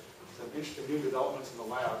out there, some interesting new developments in the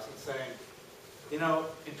labs, and saying, in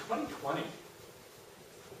 2020,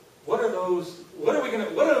 what are we going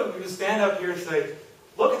to stand up here and say,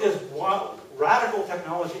 look at this radical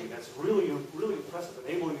technology that's really, really impressive,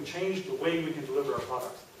 enabling to change the way we can deliver our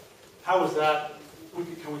products. How is that?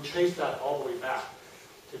 Can we trace that all the way back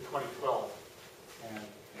to 2012?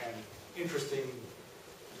 And interesting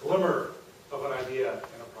glimmer of an idea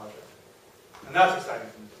in a project. And that's exciting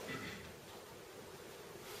to me.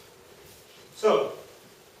 So,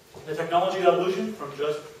 the technology evolution from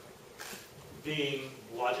just being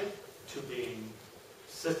logic to being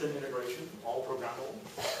system integration, all programmable.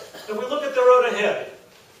 If we look at the road ahead,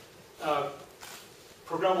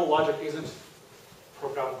 programmable logic isn't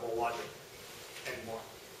programmable logic anymore.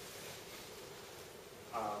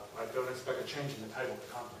 I don't expect a change in the title of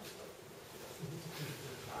the conference,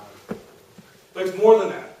 but it's more than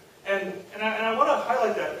that. And I want to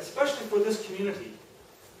highlight that, especially for this community,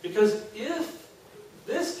 because if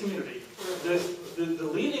this community, the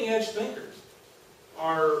leading edge thinkers,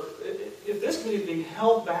 if this community is being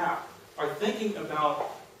held back, are thinking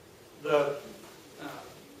about the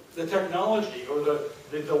technology or the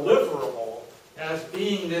deliverable as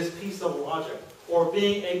being this piece of logic, or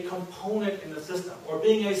being a component in the system, or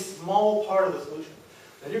being a small part of the solution,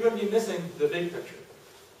 then you're going to be missing the big picture.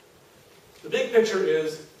 The big picture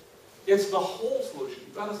is, it's the whole solution.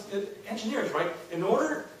 You've got engineers, right? In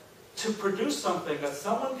order to produce something that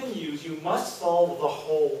someone can use, you must solve the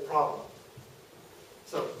whole problem.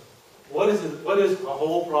 So, what is the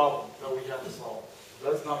whole problem that we have to solve?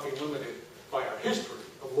 Let's not be limited by our history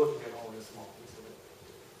of looking at only a small piece of it.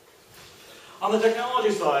 On the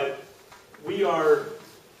technology side,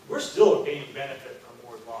 we're still gaining benefit from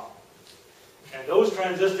Moore's law. And those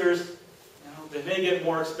transistors, they may get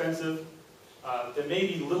more expensive, they may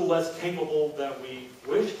be a little less capable than we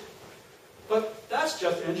wished, but that's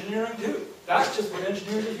just engineering too. That's just what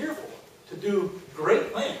engineers are here for, to do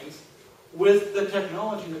great things with the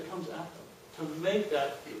technology that comes at them, to make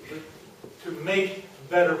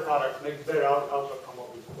better products, make better output from what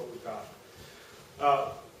we've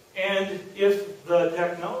got. And if the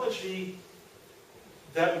technology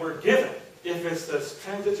that we're given, if it's this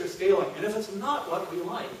transistor scaling, and if it's not what we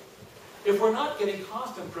like, if we're not getting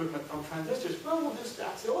cost improvement from transistors, well, we'll just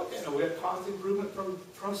stack silicon, and we have cost improvement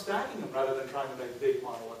from stacking them rather than trying to make big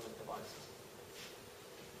monolithic devices.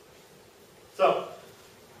 So,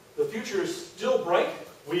 the future is still bright,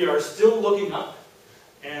 we are still looking up,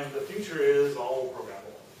 and the future is all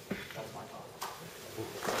programmable. That's my talk.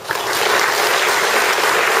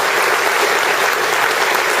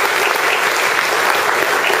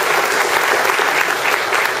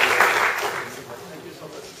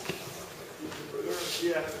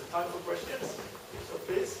 Time for questions, so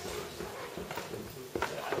please.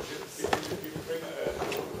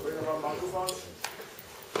 Bring around microphones.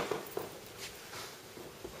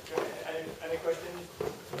 Okay, any questions?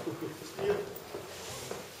 Steve?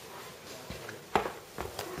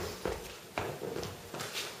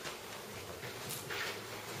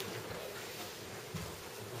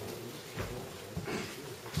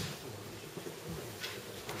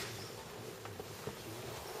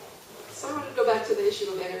 So I want to go back to the issue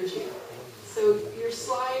of energy. So your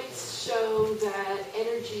slides show that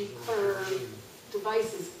energy per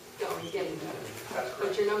device is getting better,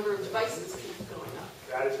 but your number of devices keeps going up.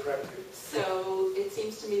 That is correct. So it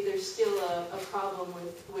seems to me there's still a problem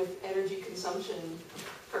with energy consumption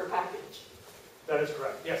per package. That is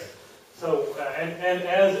correct. Yes. So and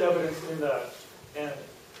as evidenced in the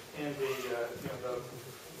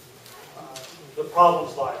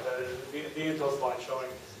problem slide, the Intel slide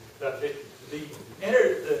showing that the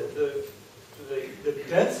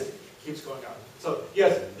density keeps going up. So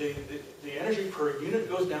yes, the energy per unit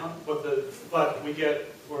goes down, but energy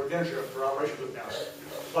per operation goes down.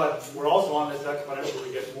 But we're also on this exponential.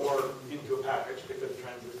 We get more into a package because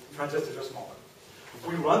transistors are smaller.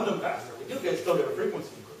 We run them faster. We do still get a frequency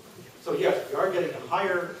improvement. So yes, we are getting a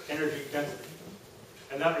higher energy density,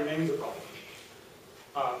 and that remains a problem.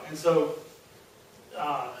 And so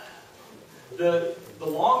the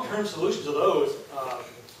long-term solutions of those,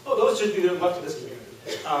 those should be left to this community.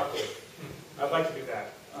 I'd like to do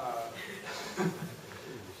that.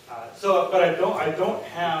 But I don't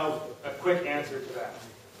have a quick answer to that.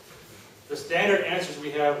 The standard answers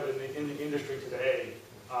we have in the industry today,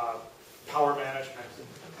 power management,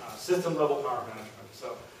 system level power management.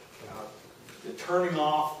 So turning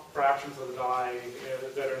off fractions of the die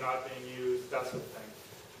that are not being used, that sort of thing.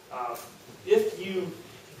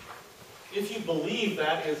 If you believe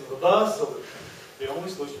that is the solution, the only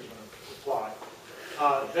solution you're going to apply,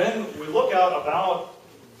 then we look out about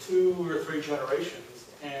 2 or 3 generations,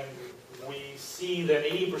 and we see that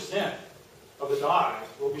 80% of the die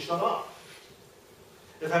will be shut off.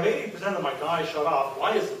 If I have 80% of my die shut off,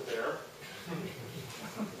 why is it there?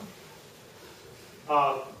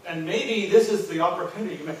 And maybe this is the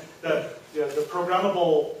opportunity, the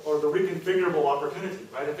programmable or the reconfigurable opportunity,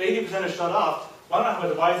 right? If 80% is shut off, why not have a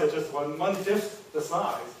device that's just 1/5 the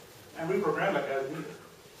size and reprogram it as needed?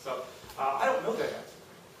 So I don't know that answer.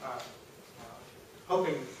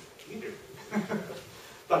 Hoping you do.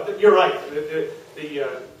 But you're right. The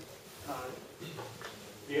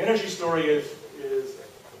energy story is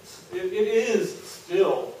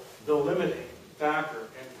still the limiting factor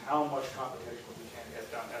in how much computation we can get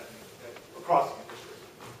done across the industry.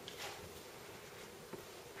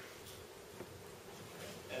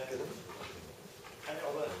 Any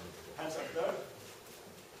other hands up there?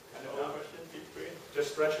 Any other questions? Keep going. Just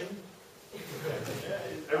stretching.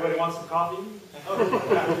 Yeah, Everybody wants some coffee? Oh,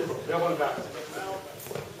 they want it back. Well,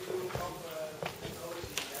 we will come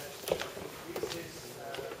technology that increases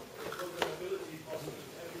the programmability possibility.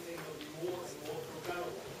 Everything will be more and more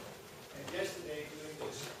programmable. And yesterday, during the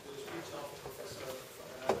speech of Professor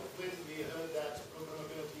Clinton, we heard that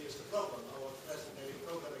programmability is the problem. Our present-day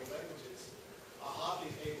programming languages are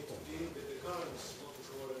hardly able to deal with the current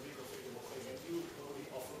multi-core and reconfigurable thing, and you only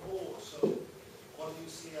offer more. So, what do you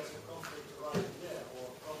see as a conflict arising there, or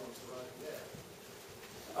problems arising there?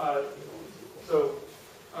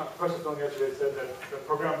 Professor Clinton yesterday said that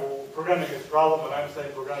programming is a problem, and I'm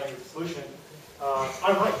saying programming is a solution.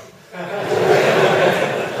 I'm right.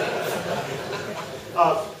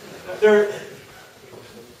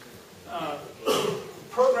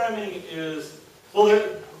 Programming is, well,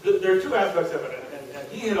 there are 2 aspects of it, and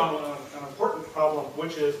he hit on an important problem,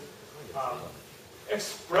 which is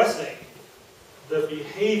expressing the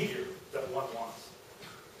behavior that one wants.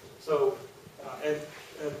 So, and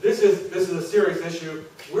this is a serious issue.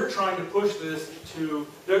 We're trying to push this to.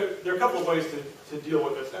 There are a couple of ways to deal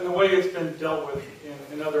with this, and the way it's been dealt with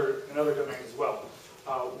in other domains as well.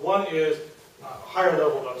 One is higher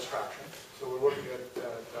level of abstraction. So we're looking at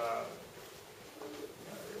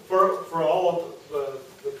for all of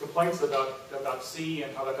the complaints about C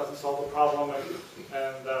and how that doesn't solve the problem,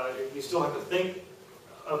 and you still have to think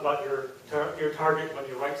about your target when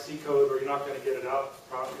you write C code, or you're not going to get it out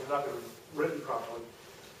properly, you're not going to be written properly.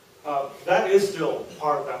 That is still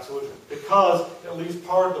part of that solution, because it leaves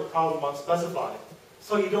part of the problem unspecified,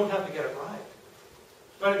 so you don't have to get it right.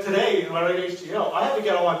 But today, when I write HTML, I have to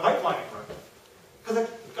get all my pipelining right, because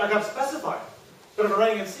I got specified. But if I'm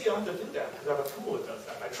writing in C, I don't have to do that, because I have a tool that does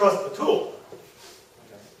that. I trust the tool.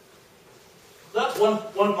 Okay. So that's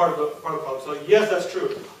one part of the problem. So yes, that's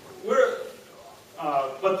true.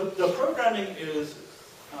 But the programming is,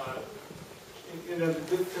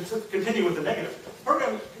 to continue with the negative.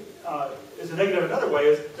 Programming is a negative another way,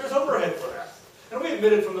 is there's overhead for that. And we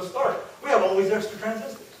admitted from the start, we have all these extra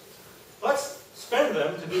transistors. Let's spend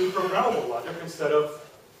them to do programmable logic instead of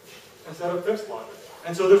fixed logic.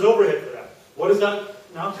 And so there's overhead for that. What does that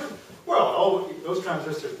now do? Well, those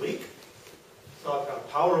transistors leak. So I've got a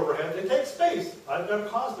power overhead. They take space. I've got a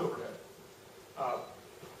cost overhead.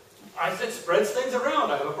 It spreads things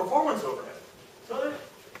around. I have a performance overhead. So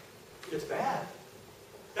it's bad.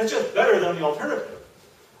 That's just better than the alternative,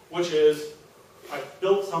 which is I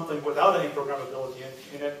built something without any programmability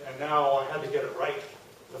in it, and now I had to get it right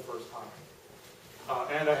the first time.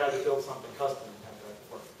 And I had to build something custom and have that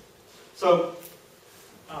work. So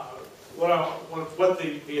what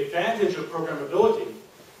the advantage of programmability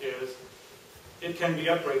is, it can be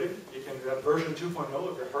upgraded. You can have version 2.0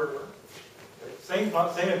 of your hardware. Okay. Same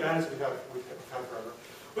advantage we've had forever.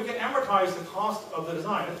 We can amortize the cost of the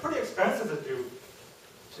design. It's pretty expensive to do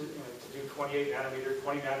 28 nanometer,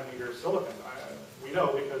 20 nanometer silicon. We know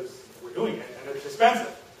because we're doing it, and it's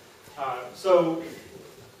expensive. So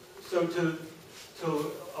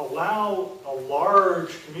to allow a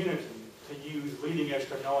large community to use leading edge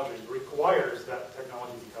technology requires that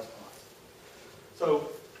technology be customized. So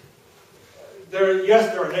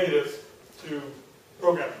yes, there are negatives to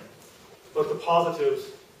programming, but the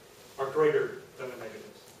positives are greater than the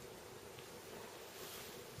negatives.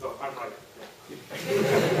 So I'm right. Yeah.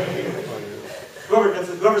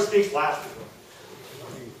 Whoever speaks last is right.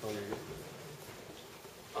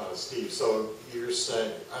 Steve, so you're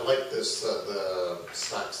saying, I like this, the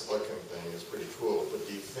stack silicon thing is pretty cool, but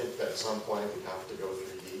do you think that at some point we have to go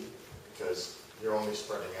 3D? Because you're only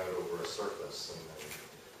spreading out over a surface, and then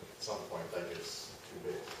at some point that gets too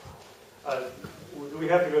big. Do we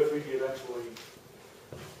have to go 3D eventually?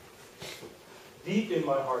 Deep in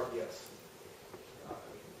my heart, yes.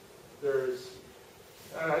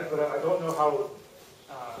 But I don't know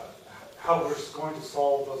how we're going to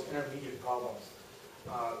solve those intermediate problems.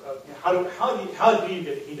 How do you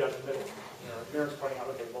get the heat out of the middle? Miriam's pointing out,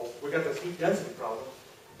 okay, well, we got this heat density problem,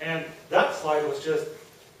 and that slide was just,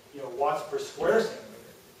 watts per square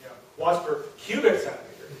centimeter, watts per cubic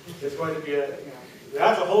centimeter. It's going to be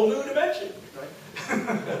that's a whole new dimension,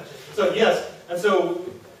 right? So yes, and so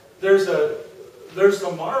there's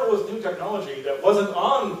some marvelous new technology that wasn't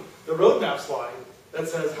on the roadmap slide that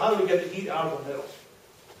says, how do we get the heat out of the middle?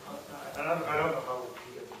 And I don't know how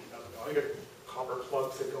we get the heat out of the middle. I get copper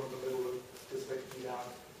plugs that go in the middle to dissipate the heat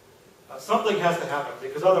out. Something has to happen,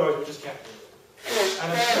 because otherwise we just can't do it.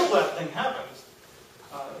 And until that thing happens,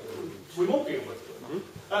 we won't be able to do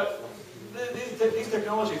it. These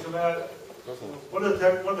technologies, one of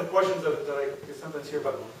the questions that I sometimes hear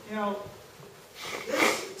about,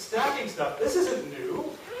 this stacking stuff, this isn't new.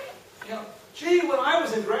 Gee, when I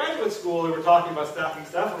was in graduate school, we were talking about stacking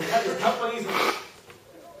stuff, and we had these companies.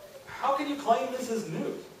 How can you claim this is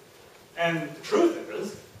new? And the truth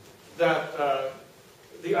is that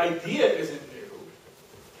the idea isn't new,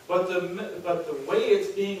 but the way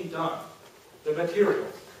it's being done, the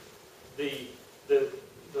materials, the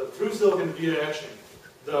through silicon via etching,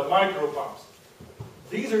 the micro pumps,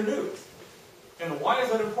 these are new. And why is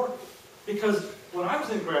that important? Because when I was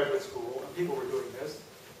in graduate school and people were doing this,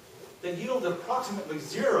 they yielded approximately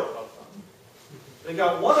 0 of them. They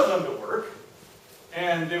got one of them to work,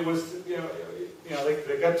 and it was, they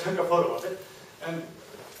took a photo of it, and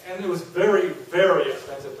it was very, very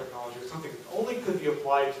expensive technology. It was something that only could be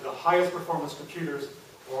applied to the highest performance computers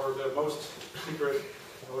or the most secret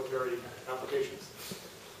military applications.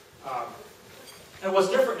 And what's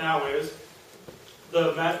different now is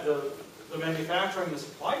the manufacturing, the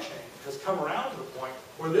supply chain has come around to the point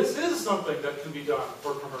where this is something that can be done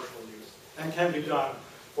for commercial use and can be done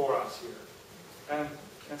for us here.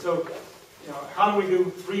 And so, how do we do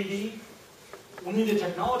 3D? We need a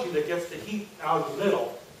technology that gets the heat out of the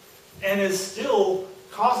middle and is still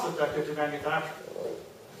cost effective to manufacture.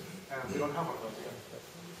 And we don't have one of those yet.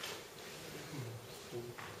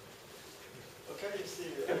 Okay,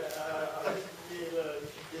 Steve. I think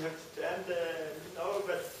we have to end now,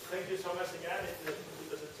 but thank you so much again. It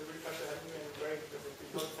was a really pleasure having you and very interesting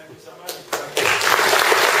people. Thank you so much.